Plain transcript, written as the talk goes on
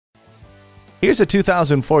Here's a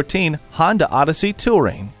 2014 Honda Odyssey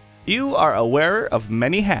Touring. You are a wearer of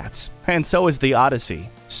many hats, and so is the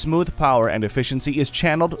Odyssey. Smooth power and efficiency is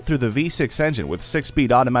channeled through the V6 engine with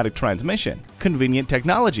 6-speed automatic transmission. Convenient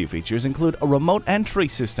technology features include a remote entry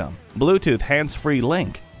system, Bluetooth hands-free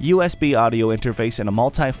link, USB audio interface, and a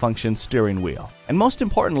multi-function steering wheel. And most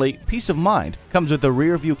importantly, peace of mind comes with a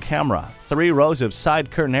rear-view camera, 3 rows of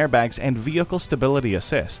side curtain airbags, and vehicle stability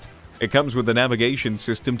assist. It comes with a navigation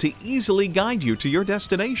system to easily guide you to your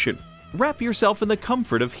destination. Wrap yourself in the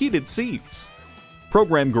comfort of heated seats.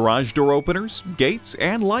 Program garage door openers, gates,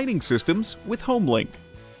 and lighting systems with HomeLink.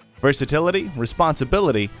 Versatility,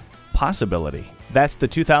 responsibility, possibility. That's the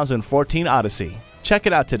 2014 Odyssey. Check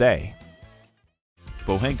it out today.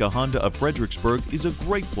 Pohanka Honda of Fredericksburg is a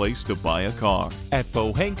great place to buy a car. At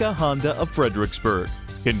Pohanka Honda of Fredericksburg,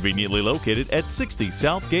 conveniently located at 60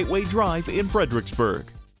 South Gateway Drive in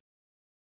Fredericksburg.